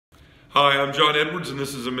Hi, I'm John Edwards, and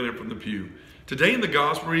this is A Minute from the Pew. Today in the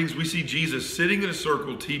Gospel readings, we see Jesus sitting in a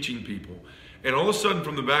circle teaching people. And all of a sudden,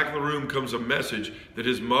 from the back of the room comes a message that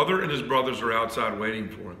his mother and his brothers are outside waiting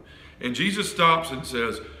for him. And Jesus stops and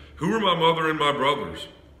says, "Who are my mother and my brothers?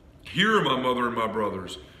 Here are my mother and my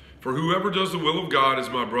brothers. For whoever does the will of God is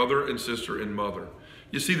my brother and sister and mother."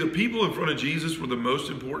 You see, the people in front of Jesus were the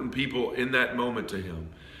most important people in that moment to him.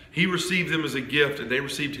 He received them as a gift, and they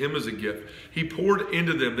received him as a gift. He poured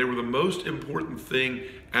into them. They were the most important thing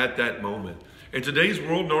at that moment. In today's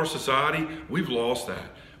world and our society, we've lost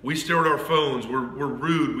that. We stare at our phones. We're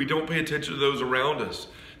rude. We don't pay attention to those around us.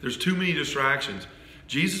 There's too many distractions.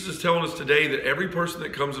 Jesus is telling us today that every person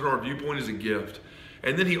that comes in our viewpoint is a gift.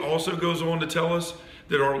 And then he also goes on to tell us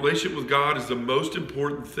that our relationship with God is the most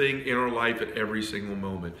important thing in our life at every single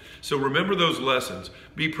moment. So remember those lessons.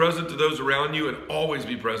 Be present to those around you and always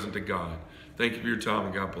be present to God. Thank you for your time,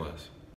 and God bless.